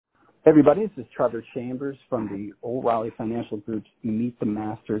Hey everybody, this is Trevor Chambers from the O'Reilly Financial Group's Meet the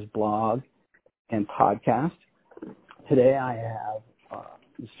Masters blog and podcast. Today I have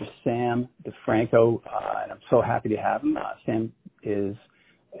Mr. Sam DeFranco, and I'm so happy to have him. Sam is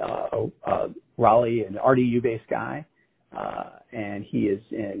a Raleigh and RDU-based guy, and he is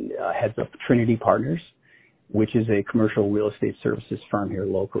heads up Trinity Partners, which is a commercial real estate services firm here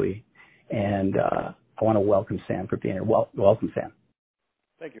locally. And I want to welcome Sam for being here. Welcome, Sam.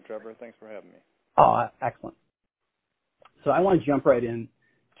 Thank you, Trevor. Thanks for having me. Oh, excellent. So I want to jump right into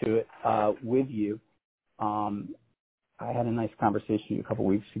it with you. I had a nice conversation with you a couple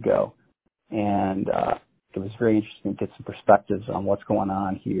weeks ago, and it was very interesting to get some perspectives on what's going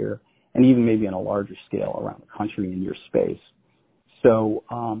on here, and even maybe on a larger scale around the country in your space. So,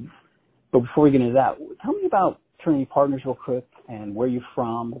 but before we get into that, tell me about Trinity Partners real quick, and where you're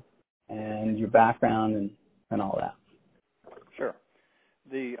from, and your background, and all that. Sure.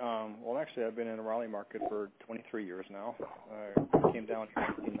 Well, actually, I've been in the Raleigh market for 23 years now. I came down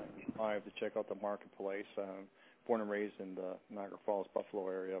in 1995 to check out the marketplace. Born and raised in the Niagara Falls, Buffalo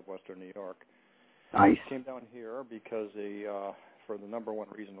area of Western New York. Nice. Came down here because for the number one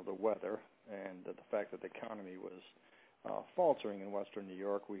reason of the weather and the fact that the economy was faltering in Western New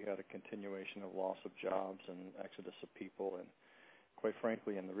York. We had a continuation of loss of jobs and exodus of people, and quite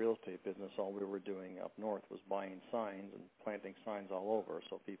frankly, in the real estate business, all we were doing up north was buying signs and planting signs all over.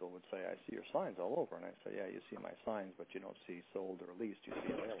 So people would say, I see your signs all over. And I say, yeah, you see my signs, but you don't see sold or leased. You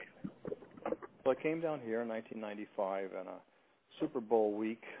see available. So I came down here in 1995 on a Super Bowl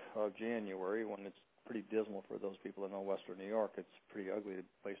week of January when it's pretty dismal for those people that know Western New York. It's a pretty ugly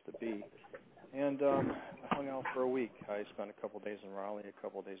place to be. And I hung out for a week. I spent a couple of days in Raleigh, a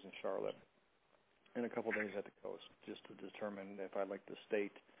couple of days in Charlotte, and a couple of days at the coast, just to determine if I liked the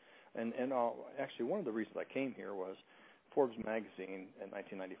state. And actually, one of the reasons I came here was Forbes magazine in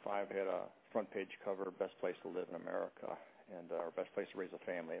 1995 had a front page cover, Best Place to Live in America, or Best Place to Raise a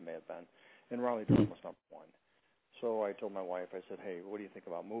Family, it may have been. And Raleigh, Durham was number one. So I told my wife, I said, hey, what do you think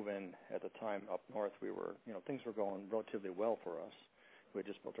about moving? At the time, up north, things were going relatively well for us. We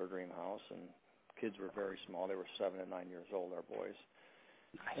had just built our dream house, and kids were very small. They were 7 and 9 years old, our boys.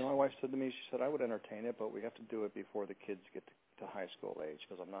 And my wife said to me, she said, I would entertain it, but we have to do it before the kids get to high school age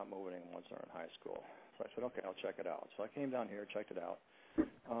because I'm not moving once they're in high school. So I said, okay, I'll check it out. So I came down here, checked it out.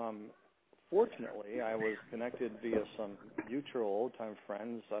 Fortunately, I was connected via some mutual old-time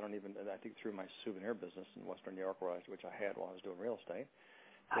friends. I think through my souvenir business in Western New York, which I had while I was doing real estate.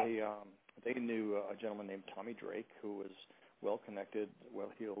 They knew a gentleman named Tommy Drake, who was well-connected,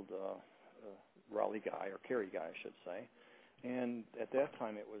 well-heeled Raleigh guy, or Cary guy, I should say. And at that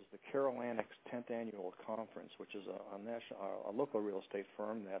time, it was the Carolanics 10th Annual Conference, which is a local real estate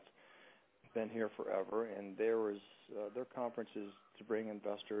firm that's been here forever. And their conference is to bring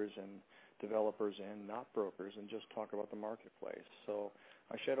investors and developers in, not brokers, and just talk about the marketplace. So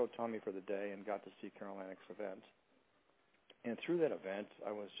I shadowed Tommy for the day and got to see Carolanics event. And through that event,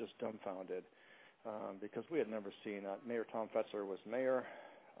 I was just dumbfounded because we had never seen Mayor Tom Fetzler was mayor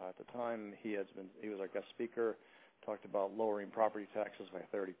at the time. He was our guest speaker. Talked about lowering property taxes by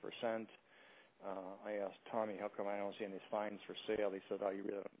 30%. I asked Tommy, how come I don't see any signs for sale? He said, you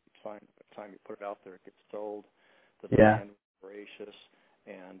really don't find by the time you put it out there, it gets sold. The demand was voracious,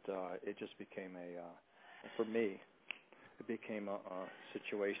 and it just became for me, it became a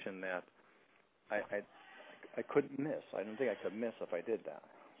situation that I couldn't miss. I didn't think I could miss if I did that.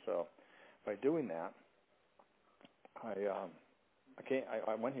 So by doing that,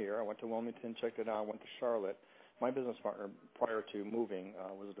 I went here. I went to Wilmington, checked it out. I went to Charlotte. My business partner, prior to moving,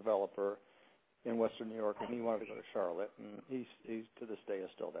 was a developer in Western New York, and he wanted to go to Charlotte, and he's to this day is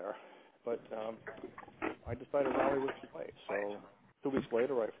still there. But I decided Raleigh was the place. So 2 weeks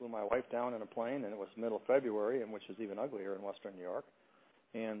later, I flew my wife down in a plane, and it was middle of February, and which is even uglier in Western New York.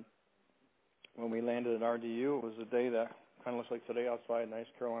 And when we landed at RDU, it was a day that kind of looks like today outside, nice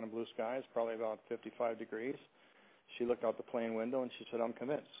Carolina blue skies, probably about 55 degrees. She looked out the plane window, and she said, I'm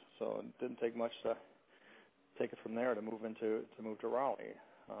convinced. So it didn't take much to take it from there to move to Raleigh.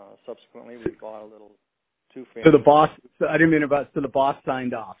 Subsequently, we bought a little two-family. So the boss, I didn't mean about, so the boss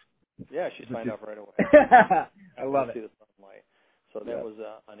signed off. Yeah, she signed off right away. I love it. See the sunlight. So that was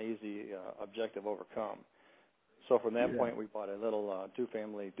an easy objective overcome. So from that point, we bought a little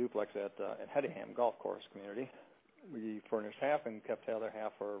two-family duplex at Hedingham Golf Course community. We furnished half and kept the other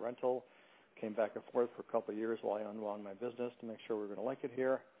half for rental. Came back and forth for a couple of years while I unwound my business to make sure we were going to like it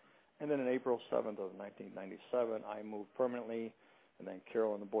here. And then on April 7th of 1997, I moved permanently, and then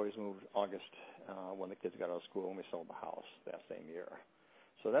Carol and the boys moved August when the kids got out of school, and we sold the house that same year.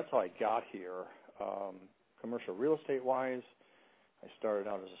 So that's how I got here. Commercial real estate-wise, I started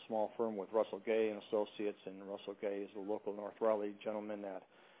out as a small firm with Russell Gay and Associates, and Russell Gay is a local North Raleigh gentleman that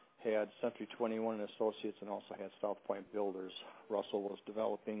had Century 21 and Associates and also had South Point Builders. Russell was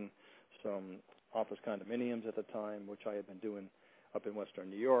developing some office condominiums at the time, which I had been doing up in Western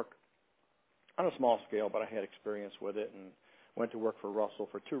New York on a small scale, but I had experience with it and went to work for Russell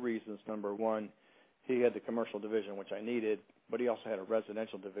for two reasons. Number one, he had the commercial division, which I needed, but he also had a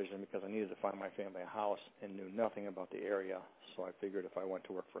residential division because I needed to find my family a house and knew nothing about the area. So I figured if I went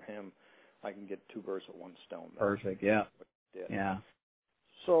to work for him, I can get two birds with one stone. Perfect, yeah. Yeah.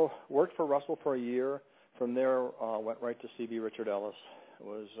 So worked for Russell for a year. From there, went right to CB Richard Ellis.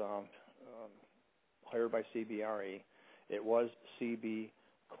 Was hired by CBRE. It was CB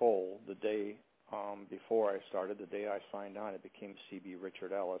Cole the day before I started. The day I signed on, it became CB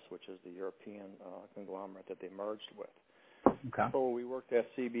Richard Ellis, which is the European conglomerate that they merged with. Okay. So we worked at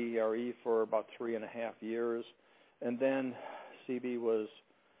CBRE for about 3.5 years, and then CB was,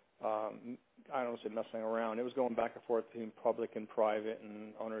 I don't want to say messing around. It was going back and forth between public and private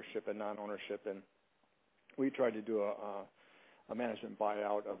and ownership and non-ownership, and we tried to do a management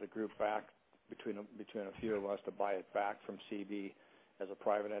buyout of the group back between a few of us to buy it back from CB as a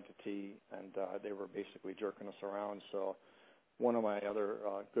private entity, and they were basically jerking us around. So one of my other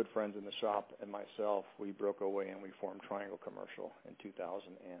good friends in the shop and myself, we broke away and we formed Triangle Commercial in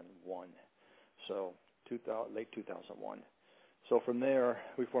 2001. So late 2001. So from there,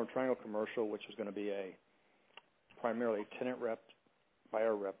 we formed Triangle Commercial, which was going to be a primarily tenant rep,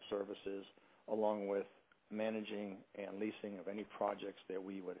 buyer rep services, along with managing and leasing of any projects that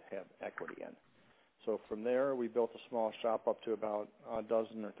we would have equity in. So from there, we built a small shop up to about a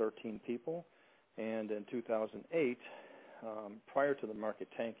dozen or 13 people. And in 2008, prior to the market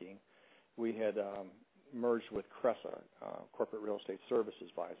tanking, we had merged with Cresa, Corporate Real Estate Service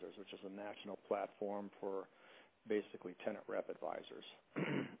Advisors, which is a national platform for basically tenant rep advisors.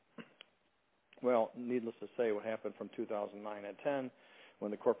 Well, needless to say, what happened from 2009 and 10,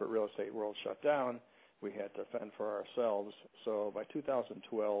 when the corporate real estate world shut down, we had to fend for ourselves. So by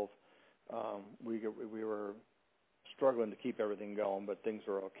 2012, we were struggling to keep everything going, but things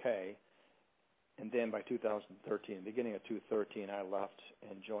were okay. And then by 2013, beginning of 2013, I left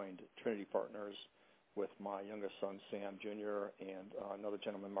and joined Trinity Partners with my youngest son, Sam Jr., and another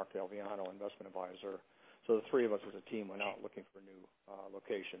gentleman, Mark Alviano, investment advisor. So the three of us as a team went out looking for a new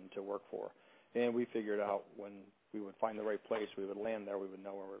location to work for. And we figured out when we would find the right place, we would land there, we would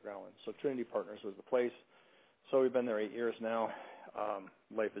know where we were going. So Trinity Partners was the place. So we've been there 8 years now.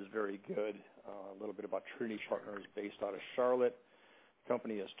 Life is very good. A little bit about Trinity Partners, based out of Charlotte. The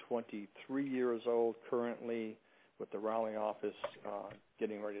company is 23 years old currently, with the Raleigh office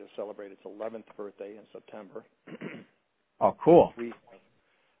getting ready to celebrate its 11th birthday in September. Oh, cool. We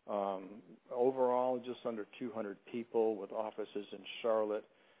overall just under 200 people with offices in Charlotte,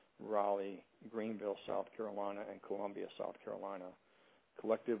 Raleigh, Greenville, South Carolina, and Columbia, South Carolina.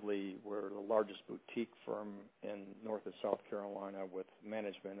 Collectively, we're the largest boutique firm in North and South Carolina, with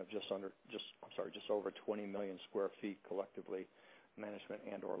management of just over 20 million square feet collectively, management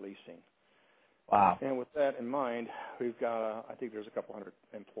and/or leasing. Wow. And with that in mind, we've got I think there's a couple hundred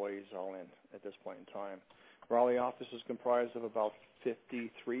employees all in at this point in time. Raleigh office is comprised of about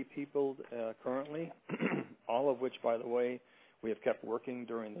 53 people currently, all of which, by the way, we have kept working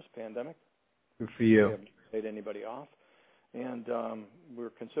during this pandemic. Good for you. We haven't laid anybody off. And we're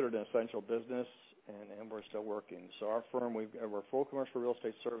considered an essential business, and we're still working. So our firm, we're a full commercial real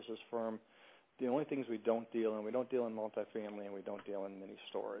estate services firm. The only things we don't deal in multifamily, and we don't deal in mini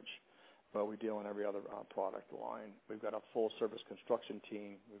storage, but we deal in every other product line. We've got a full-service construction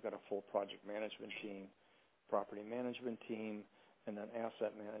team. We've got a full project management team, property management team, and then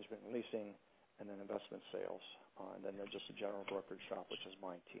asset management and leasing, and then investment sales. And then there's just a general brokerage shop, which is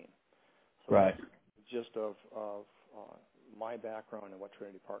my team. So right. That's just of my background and what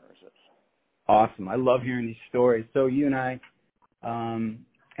Trinity Partners is. Awesome. I love hearing these stories. So you and I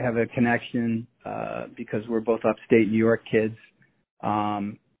have a connection because we're both upstate New York kids.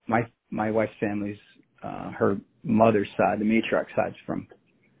 My wife's family's, her mother's side, the matriarch side's from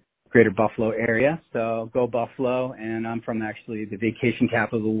greater Buffalo area. So go Buffalo. And I'm from actually the vacation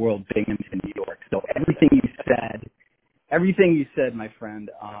capital of the world, Binghamton, New York. So everything you said, my friend,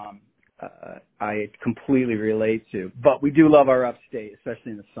 I completely relate to. But we do love our upstate,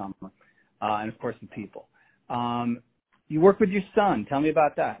 especially in the summer, and of course the people. You work with your son. Tell me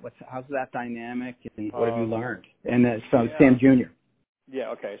about that. How's that dynamic, and what have you learned? And Sam Jr. Yeah.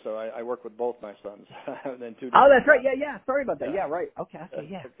 Okay. So I work with both my sons. Then two. Oh, that's right. Yeah. Sorry about that. Yeah. Right. Okay.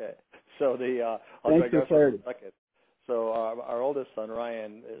 Yeah. Okay. So I'll digress for a second. So our oldest son,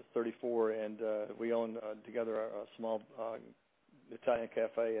 Ryan, is 34, and we own together a small Italian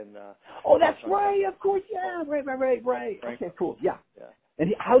cafe and. Oh, that's right. Of course, yeah. Right. Okay, cool. Yeah. Yeah.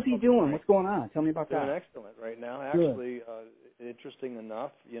 And how's he doing? What's going on? Tell me about Doing that. excellent right now. Actually, interesting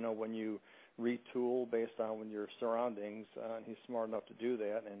enough, when you retool based on your surroundings, and he's smart enough to do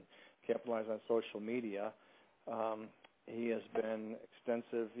that and capitalize on social media. He has been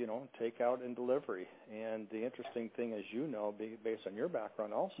extensive, takeout and delivery. And the interesting thing, as you know, based on your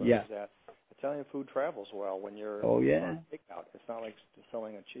background also, is that Italian food travels well when you're takeout. It's not like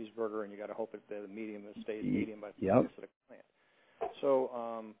selling a cheeseburger and you got to hope that the medium stays medium by the time it's at a client.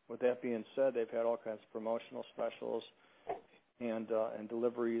 So with that being said, they've had all kinds of promotional specials and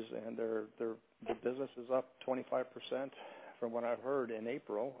deliveries, and their business is up 25% from what I've heard in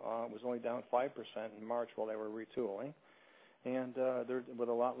April. It was only down 5% in March while they were retooling. And they're with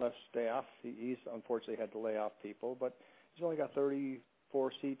a lot less staff. He's unfortunately had to lay off people, but he's only got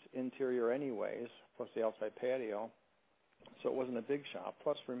 34 seats interior anyways, plus the outside patio. So it wasn't a big shop.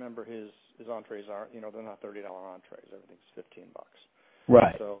 Plus, remember, his entrees aren't, they're not $30 entrees. Everything's $15.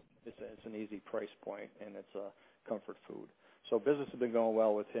 Right. So it's an easy price point, and it's a comfort food. So business has been going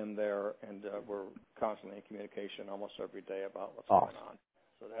well with him there, and we're constantly in communication almost every day about what's going on.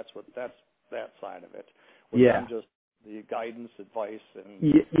 So that's that side of it. With them just the guidance, advice, and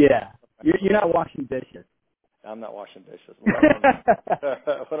you're not washing dishes. I'm not washing dishes.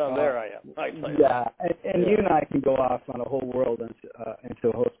 When I'm there, I am. I tell you. Yeah, and you and I can go off on a whole world into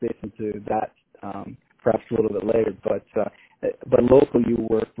a whole space into that perhaps a little bit later. But local, you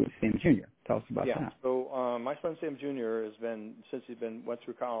work with Sam Jr. Tell us about that. Yeah. So my son Sam Jr. has been, since went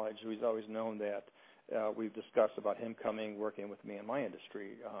through college, he's always known that we've discussed about him working with me in my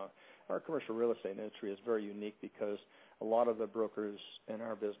industry. Our commercial real estate industry is very unique because a lot of the brokers in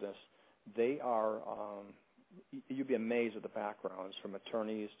our business, they are, you'd be amazed at the backgrounds from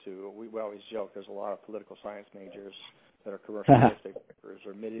attorneys to, we always joke, there's a lot of political science majors that are commercial real estate brokers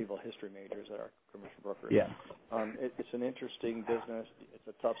or medieval history majors that are commercial brokers. Yeah. It's an interesting business. It's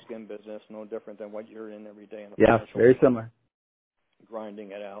a tough skin business, no different than what you're in every day in the financial very similar.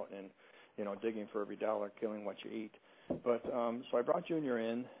 Grinding it out and, digging for every dollar, killing what you eat. But so I brought Junior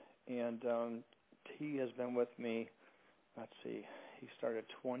in, and he has been with me, let's see, he started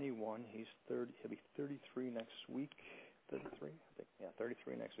 21. He's 30. He'll be 33 next week. 33, I think. Yeah,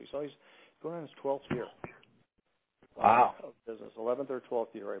 33 next week. So he's going on his 12th year. Wow. Of business, 11th or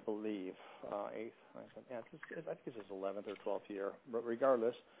 12th year, I believe. 8th. Yeah, I think it's his 11th or 12th year. But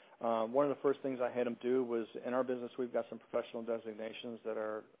regardless, one of the first things I had him do was, in our business, we've got some professional designations that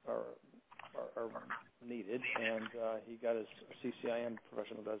are needed, and he got his CCIM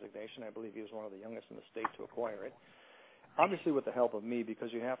professional designation. I believe he was one of the youngest in the state to acquire it. Obviously with the help of me,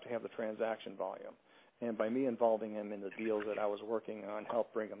 because you have to have the transaction volume. And by me involving him in the deals that I was working on,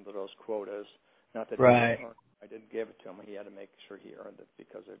 helped bring him to those quotas. Not that I didn't give it to him. He had to make sure he earned it,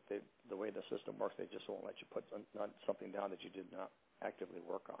 because the way the system works, they just won't let you put something down that you did not actively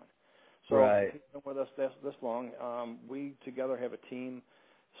work on. So he's been with us this long. We together have a team,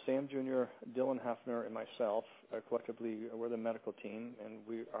 Sam Jr., Dylan Hefner, and myself. Collectively, we're the medical team, and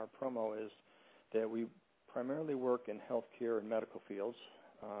our promo is that we primarily work in healthcare and medical fields.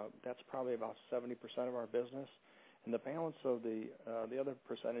 That's probably about 70% of our business, and the balance of the other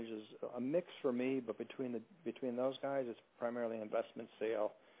percentage is a mix for me. But between those guys, it's primarily investment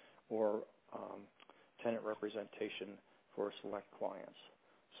sale or tenant representation for select clients.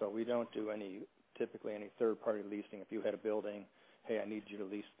 So we don't do typically any third-party leasing. If you had a building, hey, I need you to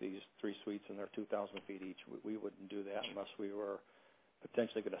lease these 3 suites and they're 2,000 feet each, we wouldn't do that unless we were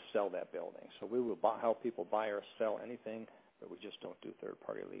potentially going to sell that building. So we will help people buy or sell anything, but we just don't do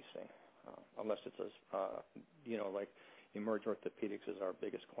third-party leasing unless it's like Emerge Orthopedics is our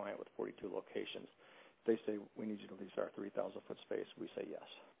biggest client with 42 locations. They say, we need you to lease our 3,000-foot space. We say yes.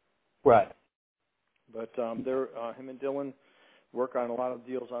 Right. But him and Dylan work on a lot of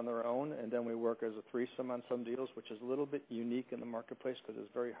deals on their own, and then we work as a threesome on some deals, which is a little bit unique in the marketplace because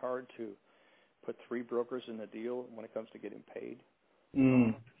it's very hard to put 3 brokers in a deal when it comes to getting paid.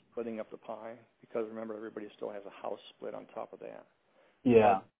 Splitting up the pie, because remember, everybody still has a house split on top of that.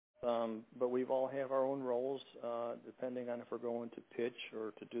 Yeah. But we all have our own roles, depending on if we're going to pitch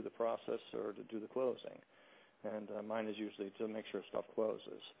or to do the process or to do the closing. And mine is usually to make sure stuff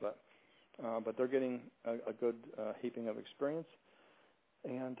closes. But they're getting a good heaping of experience,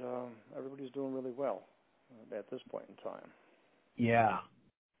 and everybody's doing really well at this point in time. Yeah.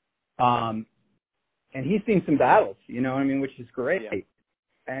 And he's seen some battles, which is great. Yeah.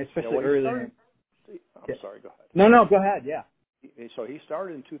 And especially early. I'm sorry, go ahead. No, go ahead, yeah. So he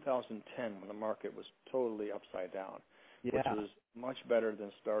started in 2010 when the market was totally upside down, which was much better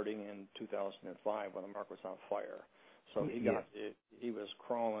than starting in 2005 when the market was on fire. So he was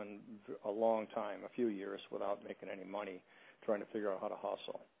crawling a long time, a few years, without making any money, trying to figure out how to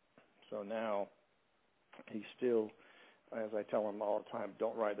hustle. So now he's still, as I tell him all the time,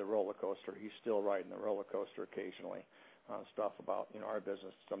 don't ride the roller coaster. He's still riding the roller coaster occasionally. Stuff about our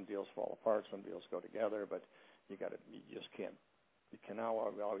business. Some deals fall apart, some deals go together, but you just can't. You can now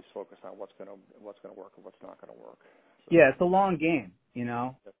always focus on what's going to work and what's not going to work. So, yeah, it's a long game.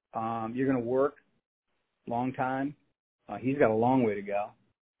 Yep. You're going to work long time. He's got a long way to go.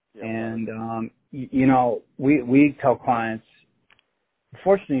 Yeah, And we tell clients,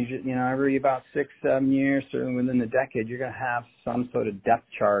 unfortunately, every about 6-7 years, certainly within the decade, you're going to have some sort of depth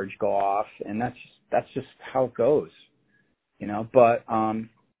charge go off, and that's just how it goes. But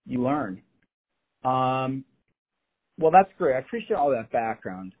you learn. Well, that's great. I appreciate all that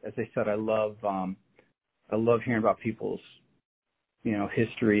background. As I said, I love hearing about people's,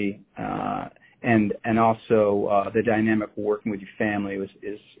 history, and also the dynamic of working with your family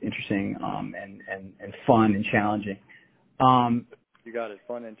is interesting, and fun and challenging. You got it,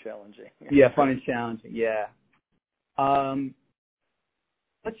 fun and challenging. Yeah, fun and challenging. Yeah.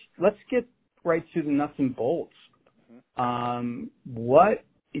 Let's get right to the nuts and bolts. What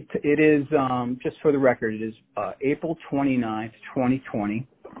it is, just for the record, it is April 29th, 2020.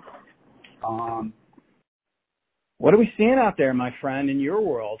 What are we seeing out there, my friend, in your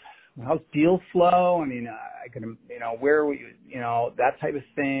world? How's deal flow? I mean, I can, where are we, that type of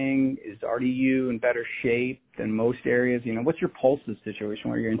thing. Is RDU in better shape than most areas? What's your pulse of the situation?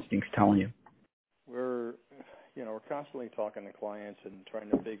 What are your instincts telling you? We're constantly talking to clients and trying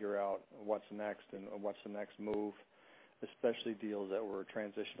to figure out what's next and what's the next move, especially deals that were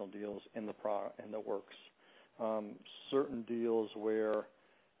transitional deals in the works. Certain deals where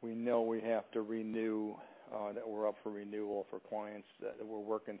we know we have to renew, that we're up for renewal for clients that we're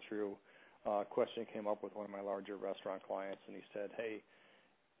working through. A question came up with one of my larger restaurant clients, and he said, hey,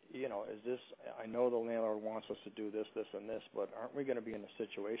 is this, I know the landlord wants us to do this, this, and this, but aren't we going to be in a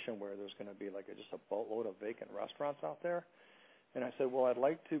situation where there's going to be just a boatload of vacant restaurants out there? And I said, well, I'd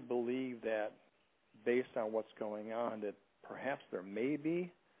like to believe that based on what's going on that perhaps there may be,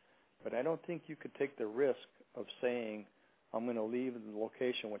 but I don't think you could take the risk of saying I'm going to leave the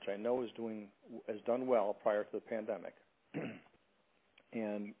location, which I know has done well prior to the pandemic,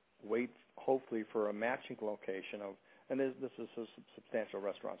 and wait hopefully for a matching location of, and this is a substantial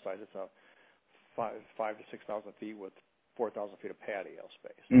restaurant size. It's a 5,000 to 6,000 feet with 4,000 feet of patio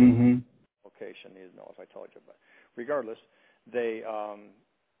space. Mm-hmm. Location, as I told you, but regardless, they've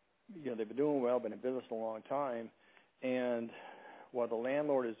been doing well, been in business a long time, and while the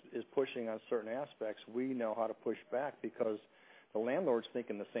landlord is pushing on certain aspects, we know how to push back because the landlord's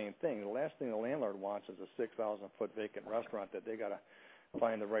thinking the same thing. The last thing the landlord wants is a 6,000-foot vacant restaurant that they got to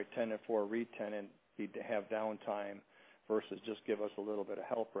find the right tenant for, a re-tenant, to have downtime versus just give us a little bit of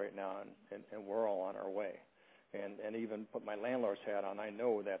help right now, and we're all on our way. And even put my landlord's hat on, I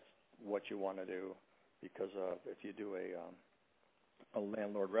know that's what you want to do because if you do a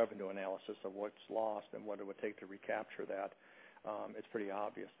landlord revenue analysis of what's lost and what it would take to recapture that, it's pretty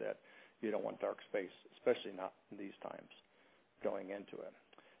obvious that you don't want dark space, especially not in these times, going into it.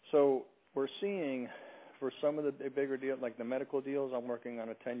 So we're seeing for some of the bigger deals, like the medical deals, I'm working on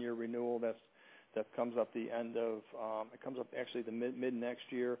a 10-year renewal that comes up the end of, it comes up actually the mid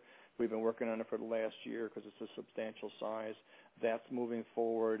next year. We've been working on it for the last year because it's a substantial size. That's moving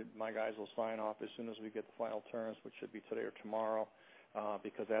forward. My guys will sign off as soon as we get the final terms, which should be today or tomorrow,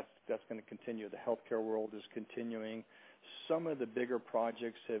 because that's going to continue. The healthcare world is continuing. Some of the bigger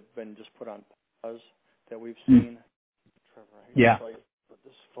projects have been just put on pause that we've seen. Trevor, I hate to tell you, but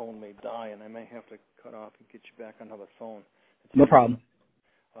this phone may die, and I may have to cut off and get you back another phone. No problem.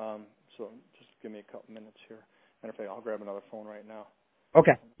 So just give me a couple minutes here. Matter of fact, I'll grab another phone right now.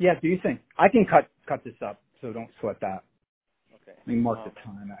 Okay. Yeah, do you think? I can cut this up, so don't sweat that. Okay. Let me mark the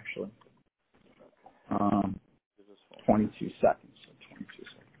time, actually. 22 seconds. So 22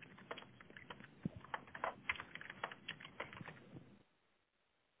 seconds.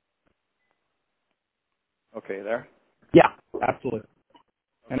 Okay, there? Yeah, absolutely.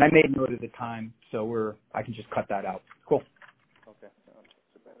 And I made note of the time, so I can just cut that out. Cool. Okay.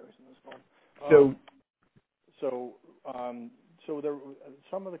 The batteries in this phone. So there,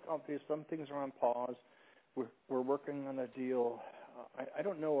 some of the companies, some things are on pause. We're working on a deal. I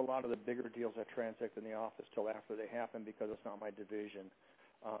don't know a lot of the bigger deals that transact in the office till after they happen because it's not my division.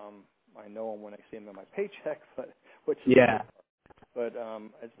 I know them when I see them in my paycheck, but But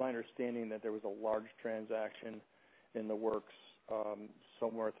it's my understanding that there was a large transaction in the works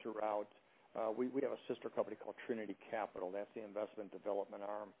somewhere throughout. We have a sister company called Trinity Capital. That's the investment development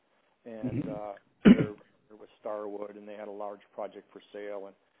arm, and they're with Starwood, and they had a large project for sale,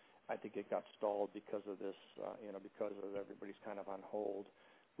 and I think it got stalled because of this, because of everybody's kind of on hold.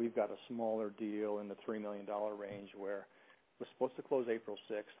 We've got a smaller deal in the $3 million range where we're supposed to close April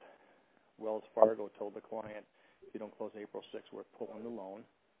 6th. Wells Fargo told the client, if you don't close April 6th, we're pulling the loan,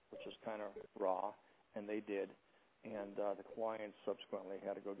 which is kind of raw, and they did. And the client subsequently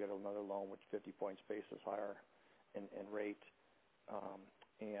had to go get another loan with 50 points basis higher in rate.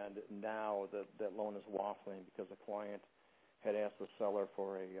 And now that loan is waffling because the client had asked the seller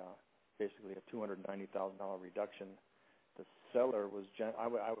for basically a $290,000 reduction. The seller was, if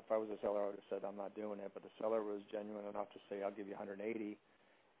I was a seller, I would have said, I'm not doing it, but the seller was genuine enough to say, I'll give you 180,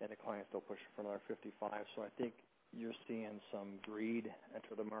 and the client still pushed for another 55. So I think you're seeing some greed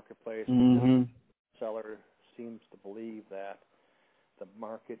enter the marketplace. Mm-hmm. The seller seems to believe that the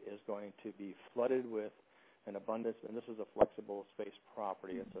market is going to be flooded with an abundance, and this is a flexible space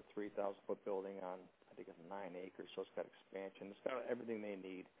property. It's a 3,000-foot building on, I think it's 9 acres, so it's got expansion. It's got everything they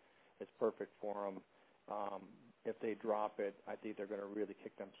need. It's perfect for them. If they drop it, I think they're going to really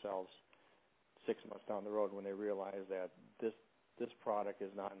kick themselves 6 months down the road when they realize that this product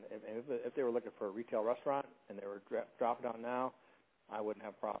is not. If they were looking for a retail restaurant and they were dropping out now, I wouldn't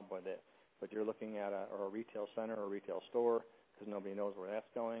have a problem with it. But you're looking at a retail center or a retail store because nobody knows where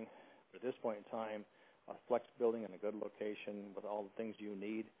that's going. But at this point in time, a flex building in a good location with all the things you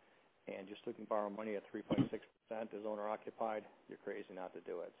need, and just looking to borrow money at 3.6% is owner occupied, you're crazy not to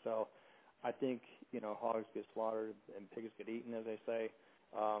do it. So I think, hogs get slaughtered and pigs get eaten, as they say.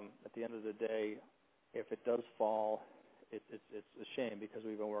 At the end of the day, if it does fall, it's a shame because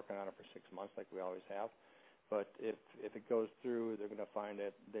we've been working on it for 6 months like we always have. But if it goes through, they're going to find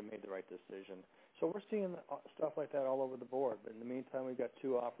that they made the right decision. So we're seeing stuff like that all over the board. But in the meantime, we've got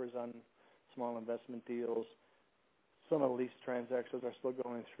 2 offers on small investment deals. Some of the lease transactions are still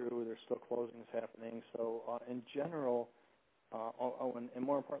going through. There's still closings happening. So in general, and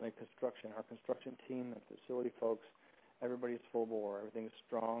more importantly, construction. Our construction team and facility folks, everybody's full bore. Everything's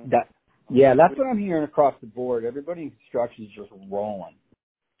strong. That's what I'm hearing across the board. Everybody in construction is just rolling.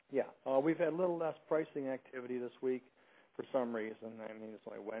 Yeah. We've had a little less pricing activity this week for some reason. I mean, it's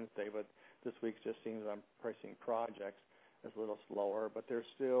only Wednesday, but this week just seems I'm pricing projects is a little slower. But there's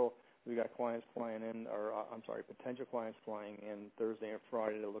still, we got clients flying in, potential clients flying in Thursday and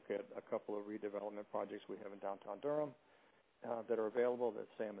Friday to look at a couple of redevelopment projects we have in downtown Durham that are available that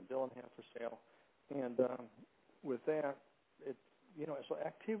Sam and Dylan have for sale. And with that, so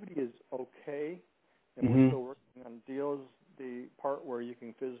activity is okay, and we're still working on deals. The part where you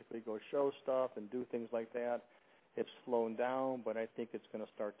can physically go show stuff and do things like that, it's slowing down, but I think it's going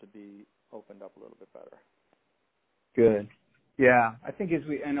to start to be opened up a little bit better. Good. Yeah, I think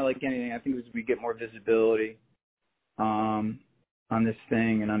like anything, I think as we get more visibility on this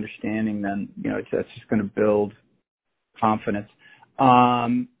thing and understanding, then that's just going to build confidence.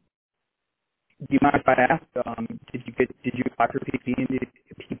 Do you mind if I ask? Did you apply for PPP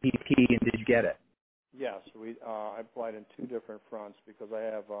and did you get it? Yes, I applied in 2 different fronts because I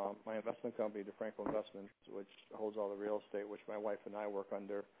have my investment company, DeFranco Investments, which holds all the real estate, which my wife and I work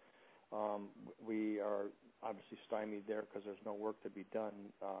under. We are obviously stymied there because there's no work to be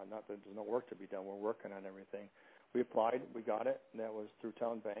done. Not that there's no work to be done. We're working on everything. We applied. We got it. And that was through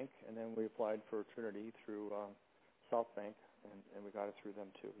Town Bank. And then we applied for Trinity through South Bank, and we got it through them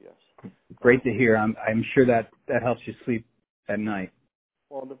too, yes. Great to hear. I'm sure that helps you sleep at night.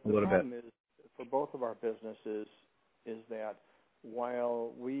 Well, the problem is, for both of our businesses, is that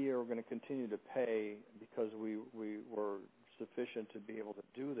while we are going to continue to pay because we were sufficient to be able to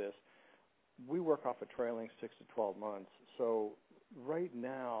do this, we work off a trailing 6 to 12 months. So right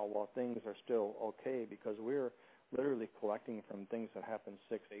now, while things are still okay, because we're literally collecting from things that happened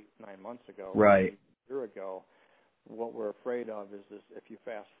 6, 8, 9 months ago, right, a year ago, what we're afraid of is this: if you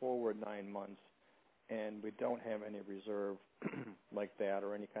fast forward 9 months and we don't have any reserve like that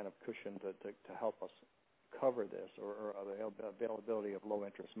or any kind of cushion to help us cover this or the availability of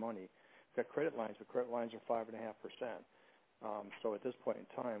low-interest money. We've got credit lines, but credit lines are 5.5%. So at this point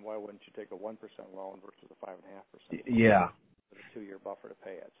in time, why wouldn't you take a 1% loan versus a 5.5%? Yeah. With a 2-year buffer to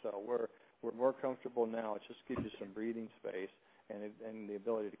pay it. So we're more comfortable now. It just gives you some breathing space and the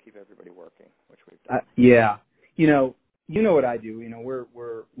ability to keep everybody working, which we've done. Yeah. You know what I do.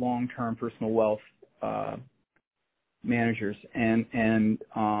 We're long-term personal wealth managers, and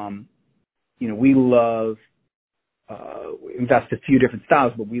we love invest a few different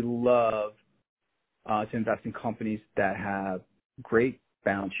styles, but we love to invest in companies that have great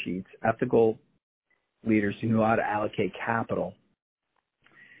balance sheets, ethical leaders who know how to allocate capital,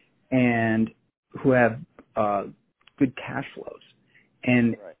 and who have good cash flows.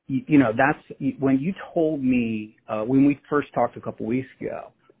 And, Right. you know, that's when you told me, when we first talked a couple weeks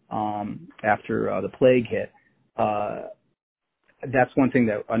ago, after the plague hit, that's one thing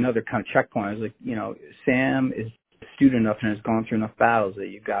that another kind of checkpoint. I was like, you know, Sam is astute enough and has gone through enough battles that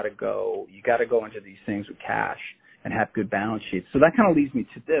you got to go into these things with cash and have good balance sheets. So that kind of leads me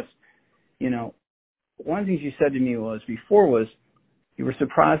to this. You know, one of the things you said to me was you were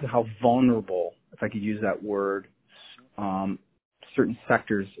surprised at how vulnerable, if I could use that word, certain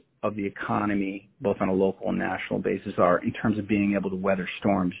sectors of the economy, both on a local and national basis, are in terms of being able to weather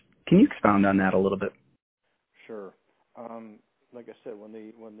storms. Can you expound on that a little bit? Sure. Like I said, when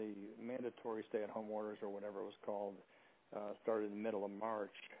the mandatory stay-at-home orders or whatever it was called started in the middle of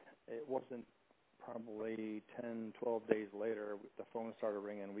March, it wasn't probably 10, 12 days later, the phone started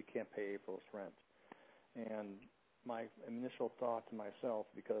ringing, we can't pay April's rent. And my initial thought to myself,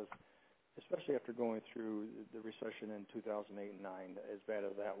 because especially after going through the recession in 2008 and 9, as bad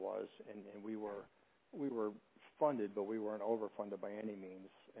as that was, and we were funded, but we weren't overfunded by any means.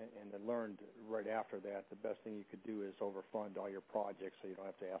 And I learned right after that the best thing you could do is overfund all your projects so you don't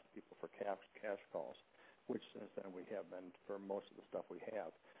have to ask people for cash calls, which since then we have been for most of the stuff we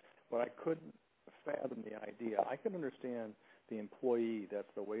have. But I couldn't fathom the idea. I could understand the employee,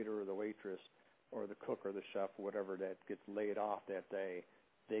 that's the waiter or the waitress or the cook or the chef, whatever, that gets laid off that day.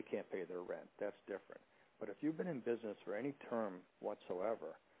 They can't pay their rent. That's different. But if you've been in business for any term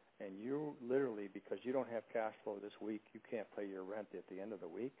whatsoever, and you literally, because you don't have cash flow this week, you can't pay your rent at the end of the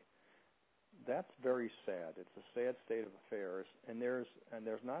week, that's very sad. It's a sad state of affairs. And there's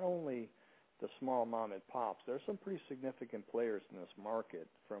not only the small mom and pops. There's some pretty significant players in this market,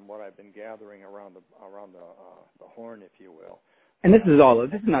 from what I've been gathering around the horn, if you will. And this is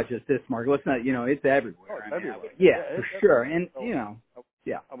not just this market. Let's not, you know, it's everywhere. Oh, it's everywhere. Yeah, for sure. And, you know,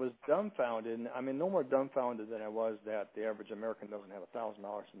 yeah. I was dumbfounded. I mean, no more dumbfounded than I was that the average American doesn't have $1,000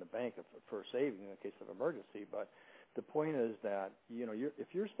 in the bank for saving in the case of emergency. But the point is that, you know, if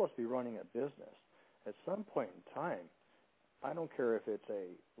you're supposed to be running a business, at some point in time, I don't care if it's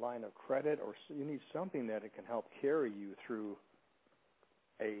a line of credit or you need something that it can help carry you through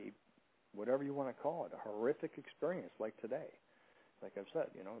a, whatever you want to call it, a horrific experience like today. Like I've said,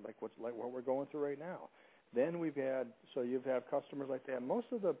 you know, like what we're going through right now. Then you've had customers like that. Most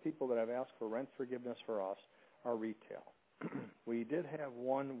of the people that have asked for rent forgiveness for us are retail. We did have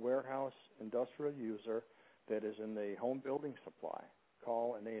one warehouse industrial user that is in the home building supply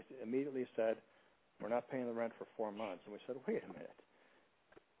call, and they immediately said, we're not paying the rent for 4 months. And we said, wait a minute.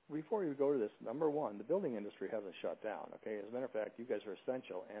 Before you go to this, number one, the building industry hasn't shut down, okay? As a matter of fact, you guys are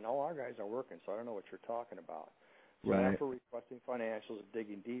essential, and all our guys are working, so I don't know what you're talking about. So right. After requesting financials and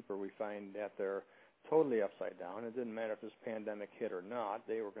digging deeper, we find that they're totally upside down. It didn't matter if this pandemic hit or not;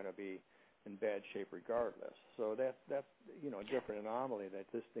 they were going to be in bad shape regardless. So that's you know, a different anomaly that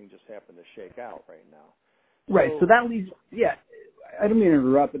this thing just happened to shake out right now. Right. So that leads, yeah. I don't mean to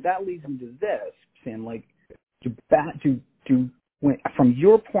interrupt, but that leads into this, Sam. Like, from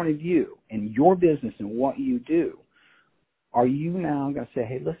your point of view and your business and what you do, are you now going to say,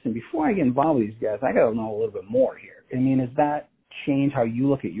 hey, listen, before I get involved with these guys, I got to know a little bit more here? I mean, does that change how you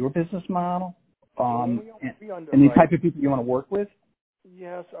look at your business model and the type of people you want to work with?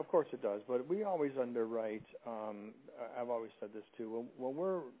 Yes, of course it does. But we always underwrite. I've always said this too. When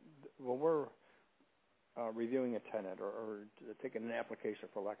we're reviewing a tenant or taking an application,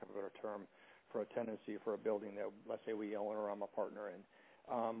 for lack of a better term, for a tenancy for a building that, let's say, we own or I'm a partner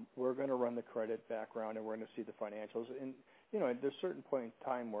in, we're going to run the credit background and we're going to see the financials. And you know, there's a certain point in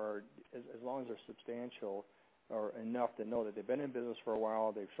time where, as long as they're substantial or enough to know that they've been in business for a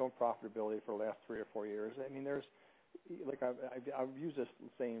while, they've shown profitability for the last 3 or 4 years. I mean, there's, like I've used this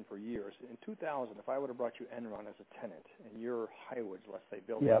saying for years. In 2000, if I would have brought you Enron as a tenant and you're Highwoods, let's say,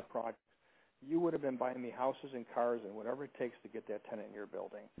 building a project, you would have been buying me houses and cars and whatever it takes to get that tenant in your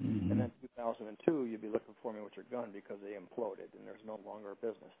building. Mm-hmm. And then 2002, you'd be looking for me with your gun because they imploded and there's no longer a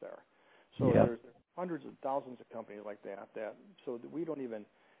business there. So there's hundreds of thousands of companies like that. So that we don't even,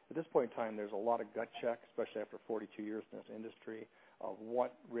 at this point in time, there's a lot of gut check, especially after 42 years in this industry, of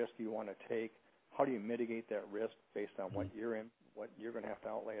what risk you want to take. How do you mitigate that risk based on what you're in, what you're going to have to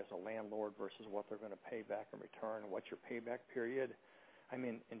outlay as a landlord versus what they're going to pay back in return? What's your payback period? I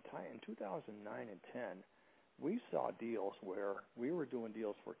mean, in 2009 and 10, we saw deals where we were doing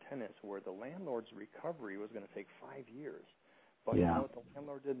deals for tenants where the landlord's recovery was going to take 5 years. But you know what the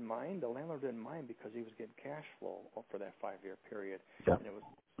landlord didn't mind? The landlord didn't mind because he was getting cash flow for that 5-year period. And it was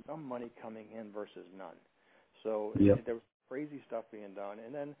some money coming in versus none. So there was crazy stuff being done.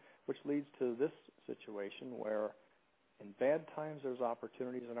 And then, which leads to this situation where in bad times there's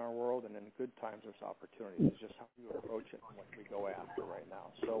opportunities in our world, and in good times there's opportunities. It's just how you approach it and what we go after right now.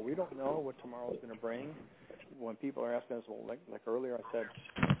 So we don't know what tomorrow's going to bring. When people are asking us, well, like earlier I said,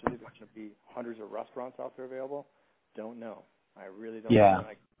 is there going to be hundreds of restaurants out there available? Don't know. I really don't know.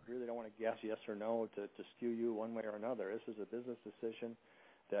 I really don't want to guess yes or no to skew you one way or another. This is a business decision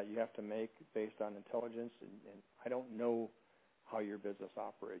that you have to make based on intelligence, and I don't know how your business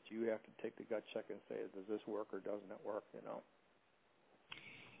operates. You have to take the gut check and say, does this work or doesn't it work,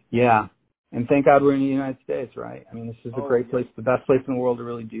 Yeah. And thank God we're in the United States, right? I mean, this is a great place, the best place in the world to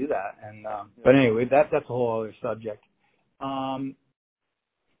really do that. And but anyway, that's a whole other subject.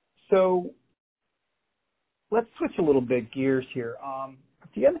 So let's switch a little bit gears here.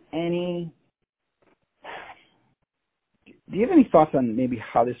 Do you have any thoughts on maybe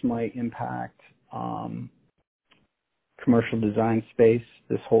how this might impact commercial design space,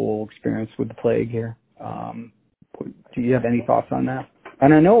 this whole experience with the plague here? Do you have any thoughts on that?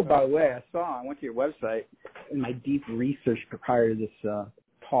 And I know, by the way, I went to your website in my deep research prior to this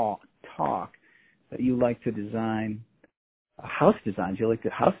talk that you like to design house designs. You like the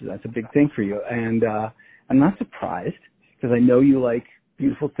house design. It's a big thing for you. And I'm not surprised because I know you like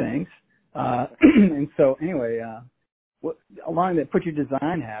beautiful things. And so anyway, along that, put your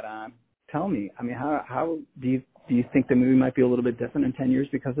design hat on. Tell me, I mean, how do you think the movie might be a little bit different in 10 years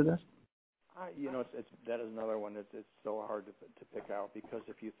because of this? That is another one that's so hard to pick out, because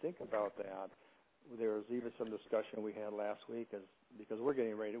if you think about that, there was even some discussion we had last week because we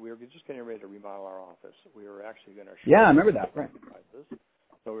were just getting ready to remodel our office. We were actually going to I remember that, right?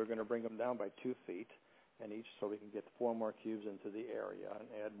 So we were going to bring them down by 2 feet, and each so we can get 4 more cubes into the area and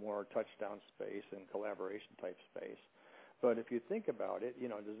add more touchdown space and collaboration type space. But if you think about it,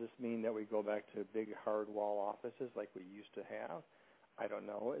 does this mean that we go back to big hard wall offices like we used to have? I don't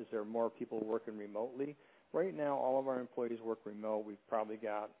know. Is there more people working remotely? Right now, all of our employees work remote. We've probably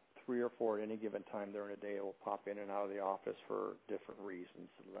got 3 or 4 at any given time during a day that will pop in and out of the office for different reasons,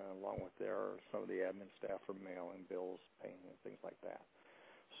 along with some of the admin staff for mail and bills, paying, and things like that.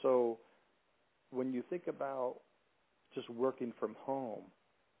 So when you think about just working from home,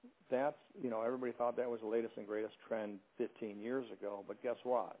 that's, everybody thought that was the latest and greatest trend 15 years ago, but guess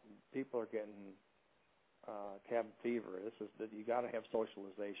what? People are getting cabin fever. This is that you got to have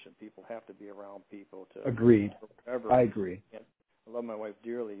socialization. People have to be around people to. Agreed. I agree. I love my wife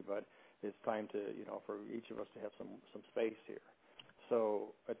dearly, but it's time to, for each of us to have some space here.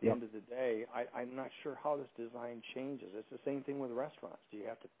 So at the end of the day, I'm not sure how this design changes. It's the same thing with restaurants. Do you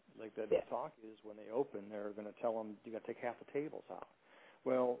have to, like the talk is when they open, they're going to tell them you got to take half the tables out.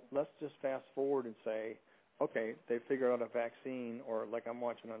 Well, let's just fast forward and say, okay, they figure out a vaccine, or like I'm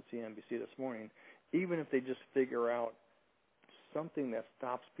watching on CNBC this morning, even if they just figure out something that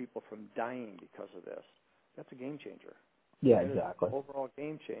stops people from dying because of this, that's a game changer. Yeah, exactly. It's an overall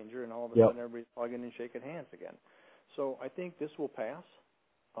game changer, and all of a sudden everybody's plugging and shaking hands again. So I think this will pass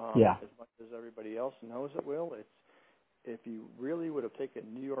as much as everybody else knows it will. If you really would have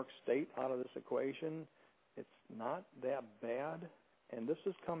taken New York State out of this equation, it's not that bad. And this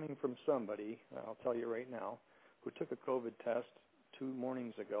is coming from somebody, I'll tell you right now, who took a COVID test 2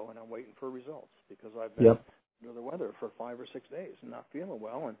 mornings ago, and I'm waiting for results because I've been under the weather for 5 or 6 days and not feeling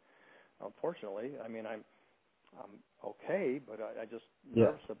well. And unfortunately, I mean, I'm okay, but I just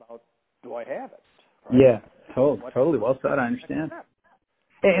nervous about, do I have it? Right? Yeah, totally. Well said. I understand.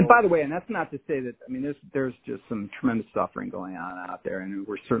 And by the way, and that's not to say that, I mean, there's just some tremendous suffering going on out there, and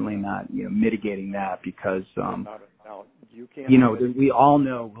we're certainly not, mitigating that because, we all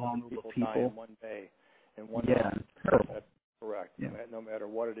know vulnerable people. In one day, terrible. That's correct. Yeah. No matter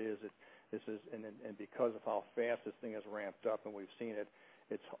what it is, this is, and because of how fast this thing has ramped up, and we've seen it,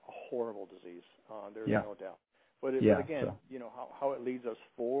 it's a horrible disease. There's no doubt. But again, how it leads us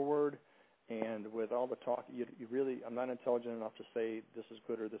forward. And with all the talk, you really, I'm not intelligent enough to say this is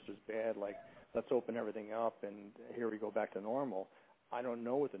good or this is bad, like let's open everything up and here we go back to normal. I don't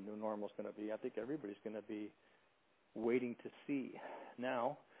know what the new normal is going to be. I think everybody's going to be waiting to see.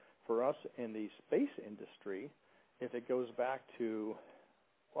 Now, for us in the space industry, if it goes back to,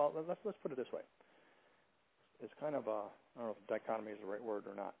 well, let's put it this way. It's kind of a, I don't know if dichotomy is the right word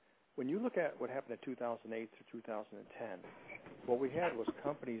or not. When you look at what happened in 2008 through 2010, what we had was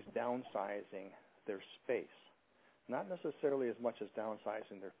companies downsizing their space, not necessarily as much as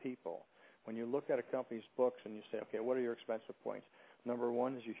downsizing their people. When you look at a company's books and you say, okay, what are your expensive points? Number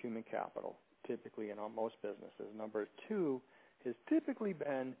 1 is your human capital, typically in most businesses. Number 2 has typically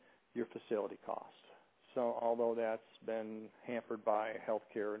been your facility cost. So although that's been hampered by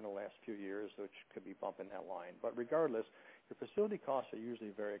healthcare in the last few years, which could be bumping that line. But regardless, your facility costs are usually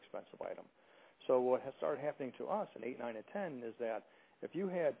a very expensive item. So what has started happening to us in 8, 9, and 10 is that if you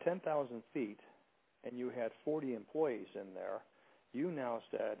had 10,000 feet and you had 40 employees in there, you now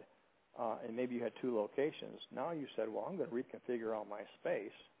said, and maybe you had 2 locations, now you said, well, I'm going to reconfigure all my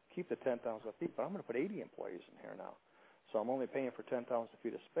space, keep the 10,000 feet, but I'm going to put 80 employees in here now. So I'm only paying for 10,000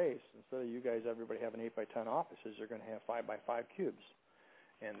 feet of space. Instead of you guys, everybody having 8 by 10 offices, you're going to have 5 by 5 cubes.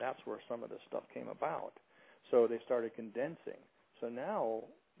 And that's where some of this stuff came about. So they started condensing. So now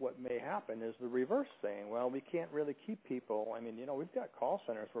what may happen is the reverse thing. Well, we can't really keep people. I mean, we've got call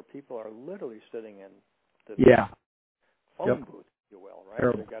centers where people are literally sitting in the phone booth, if you will, right?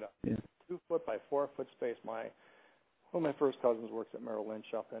 Terrible. They've got a 2 foot by 4 foot space. One of my first cousins works at Merrill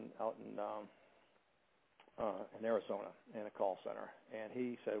Lynch out in Arizona in a call center, and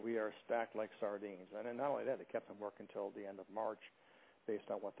he said we are stacked like sardines. And then not only that, they kept them working until the end of March,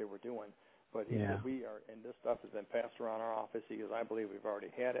 based on what they were doing. But he said we are, and this stuff has been passed around our office. He goes, I believe we've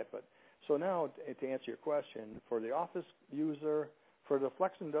already had it. But so now, to answer your question, for the office user, for the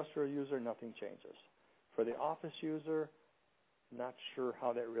flex industrial user, nothing changes. For the office user, not sure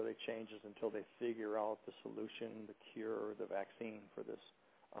how that really changes until they figure out the solution, the cure, the vaccine for this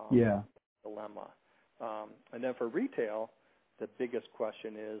dilemma. And then for retail, the biggest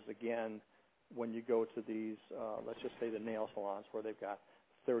question is, again, when you go to these, let's just say the nail salons where they've got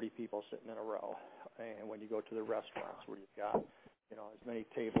 30 people sitting in a row, and when you go to the restaurants where you've got, as many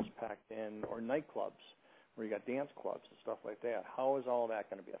tables packed in, or nightclubs where you got dance clubs and stuff like that, how is all that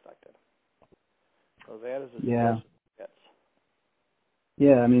going to be affected? So that is a question.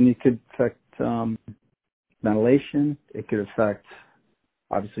 Yeah, I mean, it could affect ventilation. It could affect,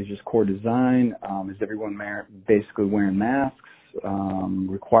 obviously, just core design. Is everyone basically wearing masks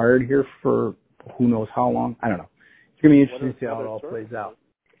required here for who knows how long? I don't know. It's going to be interesting to see how it all plays out.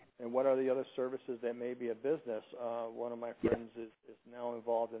 And what are the other services that may be a business? One of my friends is now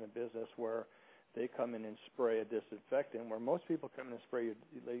involved in a business where they come in and spray a disinfectant, where most people come in and spray,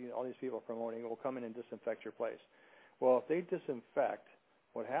 all these people promoting will come in and disinfect your place. Well, if they disinfect,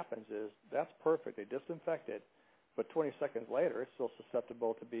 what happens is that's perfect. They disinfect it, but 20 seconds later, it's still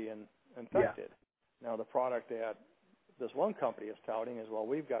susceptible to being infected. Now, the product that this one company is touting is, well,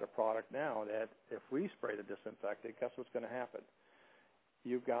 we've got a product now that if we spray the disinfectant, guess what's going to happen?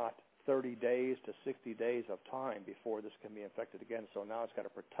 You've got 30 days to 60 days of time before this can be infected again, so now it's got a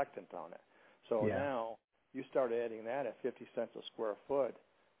protectant on it. So now you start adding that at 50 cents a square foot.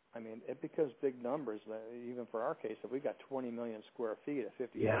 I mean, it becomes big numbers. Even for our case, if we got 20 million square feet at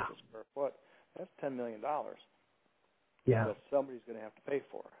 50 cents a square foot, that's $10 million. That somebody's going to have to pay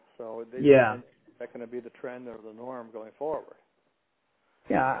for. So that's going to be the trend or the norm going forward.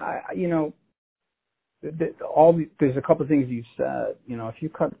 Yeah, there's a couple of things you said. If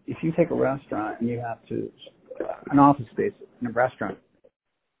you take a restaurant and you have to an office space in a restaurant,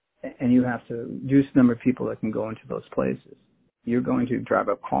 and you have to reduce the number of people that can go into those places, you're going to drive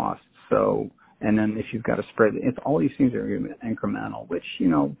up costs. So, and then if you've got to spread it, all these things are incremental, which,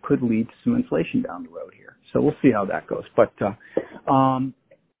 could lead to some inflation down the road here. So we'll see how that goes. But, all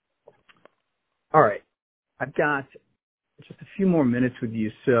right. I've got just a few more minutes with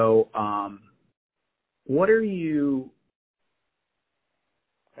you. So, what are you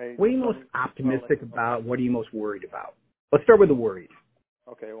most optimistic about? What are you most worried about? Let's start with the worried.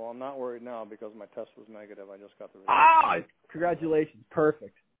 Okay, well, I'm not worried now because my test was negative. I just got the result. Congratulations.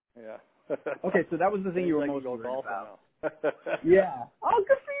 Perfect. Yeah. Okay, so that was the thing you were most worried about. Yeah. Oh,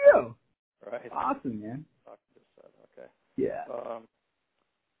 good for you. Right. Awesome, man. Okay. Yeah.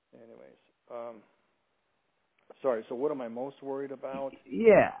 Sorry, so what am I most worried about?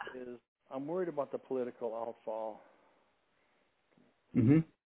 Yeah. Is I'm worried about the political outfall. Mm-hmm.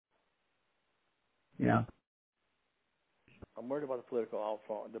 Yeah. I'm worried about the political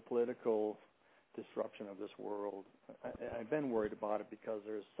outfall, the political disruption of this world. I've been worried about it because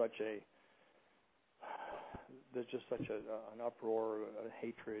there's just such an uproar, a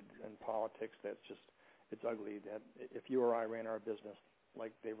hatred in politics that's just, it's ugly. That if you or I ran our business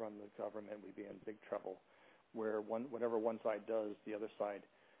like they run the government, we'd be in big trouble. Where whatever one side does, the other side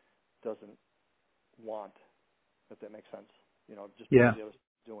doesn't want. If that makes sense, just because the other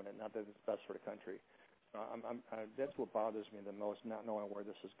side's doing it, not that it's best for the country. That's what bothers me the most, not knowing where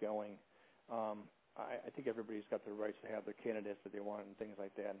this is going. I think everybody's got the rights to have their candidates that they want and things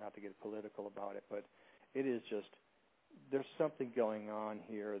like that, not to get political about it, but it is just, there's something going on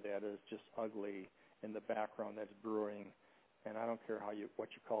here that is just ugly in the background that's brewing, and I don't care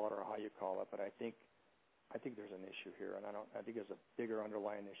what you call it or how you call it, but I think there's an issue here, and I think there's a bigger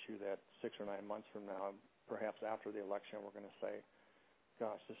underlying issue that 6 or 9 months from now, perhaps after the election, we're going to say,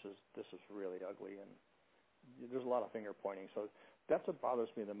 gosh, this is really ugly, and there's a lot of finger pointing. So That's what bothers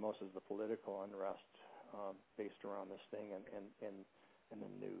me the most is the political unrest based around this thing and the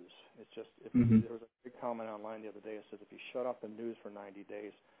news. It's just there was a big comment online the other day that says if you shut up the news for 90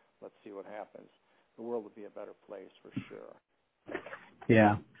 days, let's see what happens. The world would be a better place for sure.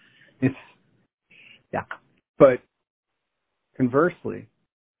 Yeah, but conversely,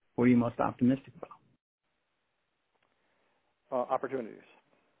 what are you most optimistic about? Opportunities.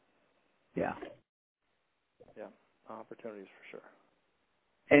 Yeah, opportunities for sure.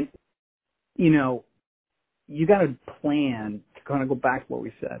 And you got to plan to kind of go back to what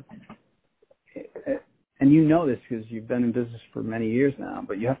we said. And you know this because you've been in business for many years now,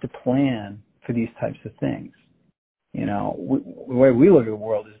 but you have to plan for these types of things. The way we look at the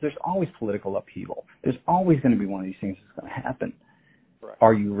world is there's always political upheaval. There's always going to be one of these things that's going to happen. Right.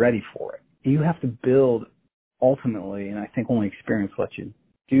 Are you ready for it? You have to build ultimately, and I think only experience lets you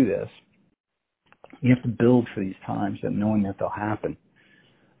do this, you have to build for these times and knowing that they'll happen.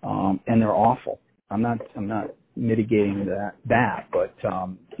 And they're awful. I'm not mitigating that, but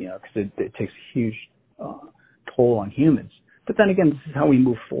because it takes a huge toll on humans. But then again, this is how we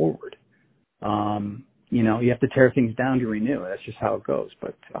move forward. You have to tear things down to renew. That's just how it goes.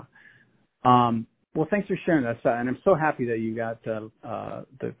 But well, thanks for sharing that, and I'm so happy that you got the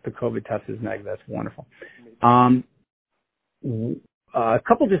COVID test is negative. That's wonderful. A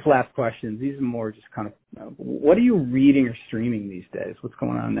couple just last questions. These are more just kind of, what are you reading or streaming these days? What's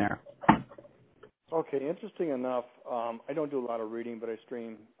going on there? Okay, interesting enough, I don't do a lot of reading, but I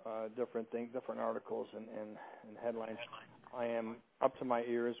stream different things, different articles and headlines. I am up to my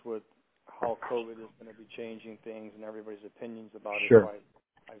ears with how COVID is going to be changing things and everybody's opinions about it. Sure.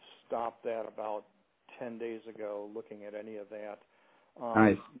 So I've stopped that about 10 days ago, looking at any of that.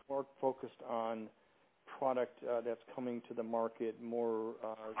 Nice. More focused on product that's coming to the market, more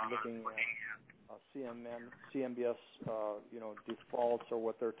looking at CMBS, defaults or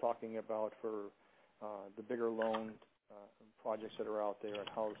what they're talking about for the bigger loan projects that are out there and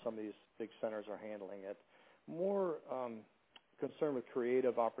how some of these big centers are handling it. More concerned with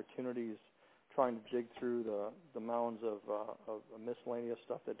creative opportunities, trying to dig through the mounds of miscellaneous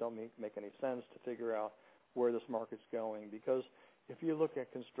stuff that don't make any sense to figure out where this market's going. Because if you look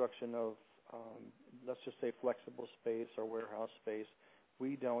at construction of let's just say flexible space or warehouse space,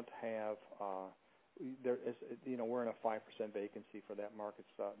 we don't have we're in a 5% vacancy for that market,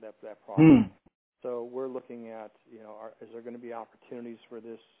 that product. So we're looking at, is there going to be opportunities for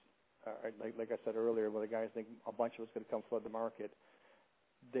this? Like I said earlier, where the guys think a bunch of it's going to come flood the market,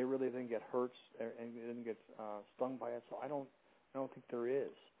 they really didn't get hurt and didn't get stung by it. So I don't think there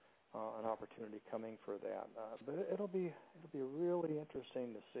is an opportunity coming for that. But it'll be really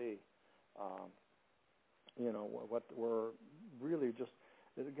interesting to see. What we're really just,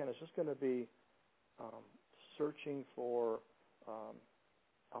 again, it's just going to be searching for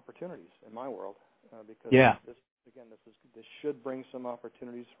opportunities in my world, because this should bring some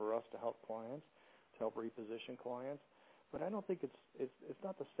opportunities for us to help clients, to help reposition clients. But I don't think it's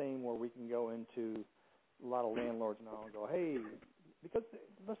not the same where we can go into a lot of landlords now and go, hey, because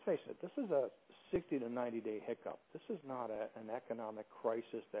let's face it, this is a 60 to 90-day hiccup. This is not an economic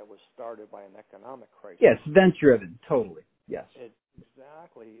crisis that was started by an economic crisis. Yes, event-driven, totally. Yes.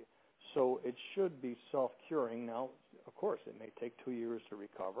 Exactly. So it should be self-curing. Now, of course, it may take 2 years to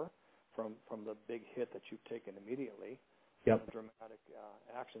recover from the big hit that you've taken immediately. Yep. The dramatic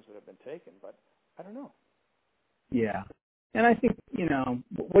actions that have been taken, but I don't know. Yeah. And I think,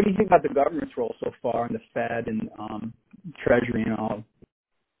 what do you think about the government's role so far in the Fed and Treasury and all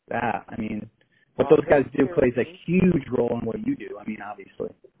that? I mean, what those guys do plays a huge role in what you do. I mean, obviously.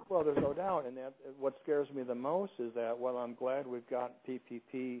 Well, there's no doubt. And that what scares me the most is that, well, I'm glad we've got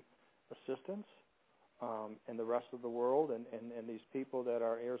PPP assistance and the rest of the world and these people that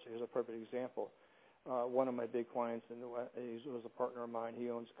are, here's a perfect example. One of my big clients, and he was a partner of mine, he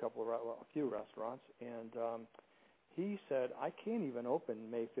owns a few restaurants, and he said, I can't even open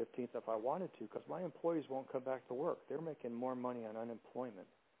May 15th if I wanted to because my employees won't come back to work. They're making more money on unemployment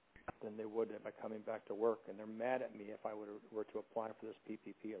than they would by coming back to work, and they're mad at me if I were to apply for this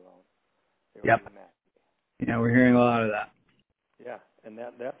PPP loan. They would be mad at me. Yeah, we're hearing a lot of that. Yeah, and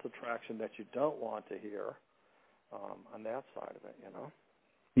that's a traction that you don't want to hear on that side of it,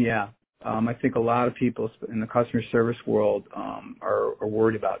 Yeah. I think a lot of people in the customer service world are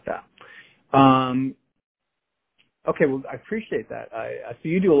worried about that. Okay, well, I appreciate that. So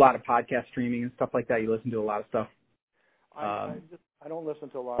you do a lot of podcast streaming and stuff like that. You listen to a lot of stuff. I don't listen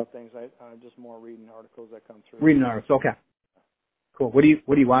to a lot of things. I'm just more reading articles that come through. Reading articles, okay. Cool. What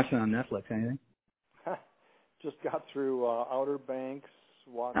are you watching on Netflix? Anything? Just got through Outer Banks.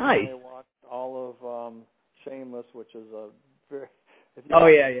 Nice. I watched all of Shameless, which is a very. If you Oh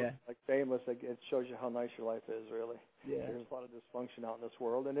watch yeah. like Shameless, it shows you how nice your life is. Really, there's a lot of dysfunction out in this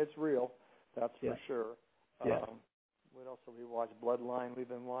world, and it's real. That's for sure. Yeah. What else have we watched? Bloodline. We've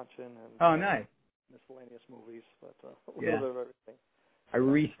been watching, and Nice. miscellaneous movies, but a little bit of everything. I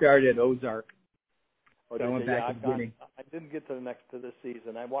restarted Ozark. Oh, so I went back to the beginning. I didn't get to this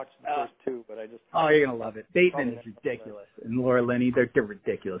season. I watched the first two, but I just. Oh, you're gonna love it. Bateman is ridiculous, and Laura Linney, they're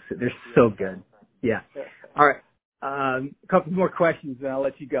ridiculous. They're so good. Yeah. All right. A couple more questions, and I'll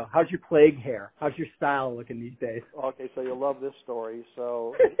let you go. How's your plague hair? How's your style looking these days? Okay, so you'll love this story.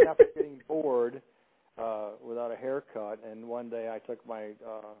 So after getting bored without a haircut, and one day I took my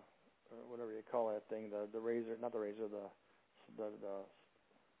whatever you call that thing, the razor, not the razor, the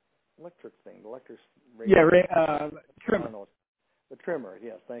electric thing, the electric razor. Yeah, trimmer. The trimmer,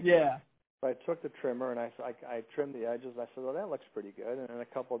 yes, thank you. Yeah. So I took the trimmer and I trimmed the edges. I said, well, that looks pretty good. And then a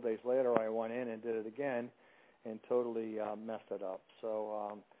couple of days later, I went in and did it again and totally messed it up.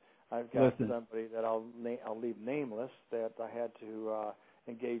 So I've got somebody that I'll leave nameless that I had to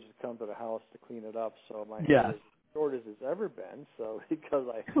engage to come to the house to clean it up. So my hair is as short as it's ever been. So because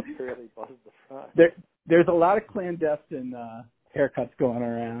I really buzzed the front. There's a lot of clandestine haircuts going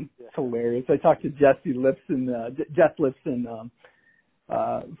around. It's hilarious. I talked to Jess Lipson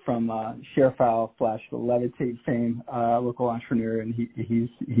from Sharefowl / the Levitate fame, local entrepreneur, and he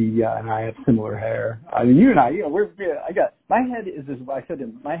and I have similar hair. I mean, you and I, my head is I said to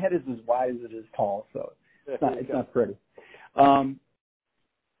him, my head is as wide as it is tall, so it's not pretty. All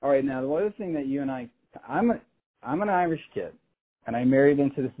right, now the other thing that you and I'm an Irish kid, and I married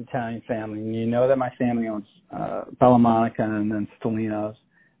into this Italian family, and you know that my family owns Bella Monica and then Stellino's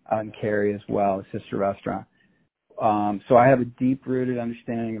out in Cary as well, a sister restaurant. So I have a deep-rooted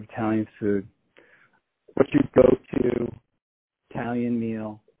understanding of Italian food. What's your go-to Italian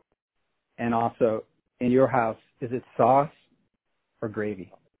meal? And also, in your house, is it sauce or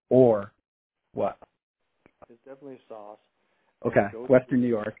gravy? Or what? It's definitely sauce. Okay, Western New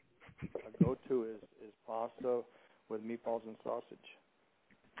York. A go-to is pasta with meatballs and sausage.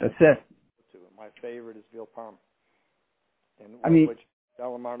 That's it. My favorite is veal parm. And which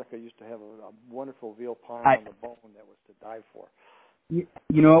Bella Monica used to have a wonderful veal parm on the bone that was to die for.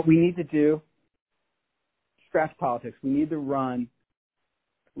 You know what we need to do? Scratch politics. We need to run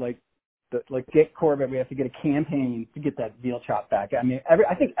like get Corbett. We have to get a campaign to get that veal chop back. I mean,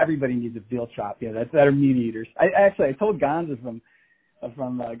 I think everybody needs a veal chop. Yeah, that are meat eaters. I told Gonza from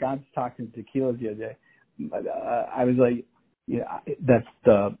Gonza talking to Tequilas the other day. I was like, that's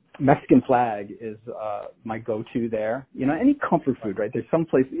the Mexican flag is my go-to there. Any comfort food, right? There's some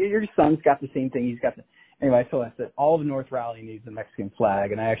place. Your son's got the same thing. He's got the. Anyway, so I said all of North Raleigh needs a Mexican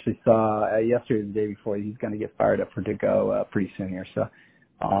flag, and I actually saw yesterday, the day before, he's going to get fired up for to go pretty soon here. So,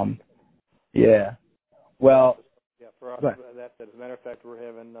 yeah. Well. Yeah, for us, as a matter of fact, we're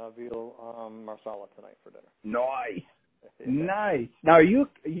having veal marsala tonight for dinner. Nice. Nice. Now, do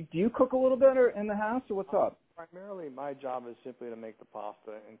you cook a little bit in the house, or what's up? Primarily, my job is simply to make the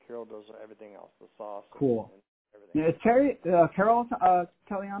pasta, and Carol does everything else, the sauce. Cool. And everything. Is Carol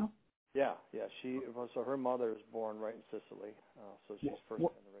Italiano? Yeah. So her mother was born right in Sicily, so she's first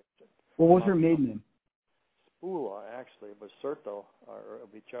generation. What was her maiden name? Spula, actually, but Certo, or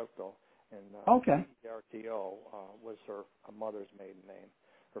Bicciotto, and Arto was her mother's maiden name.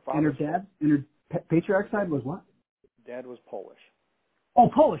 Her father. And her patriarch side was what? Dad was Polish. Oh,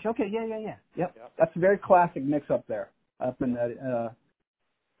 Polish. Okay, yeah. Yep. That's a very classic mix-up there. Up in that.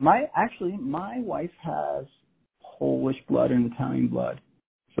 My wife has Polish blood and Italian blood,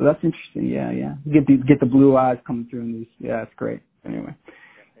 so that's interesting. Yeah. You get the blue eyes coming through in these. Yeah, that's great. Anyway,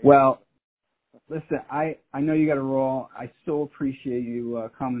 well, listen, I know you got to roll. I so appreciate you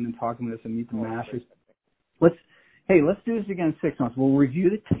coming and talking with us and Meet the Masters. Let's do this again in 6 months. We'll review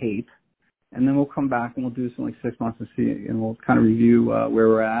the tape. And then we'll come back and we'll do something like 6 months and see, and we'll kind of review where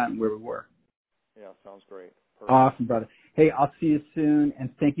we're at and where we were. Yeah, sounds great. Perfect. Awesome, brother. Hey, I'll see you soon,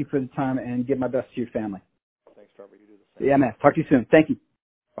 and thank you for the time, and give my best to your family. Thanks, Trevor. You do the same. Yeah, man. Talk to you soon. Thank you.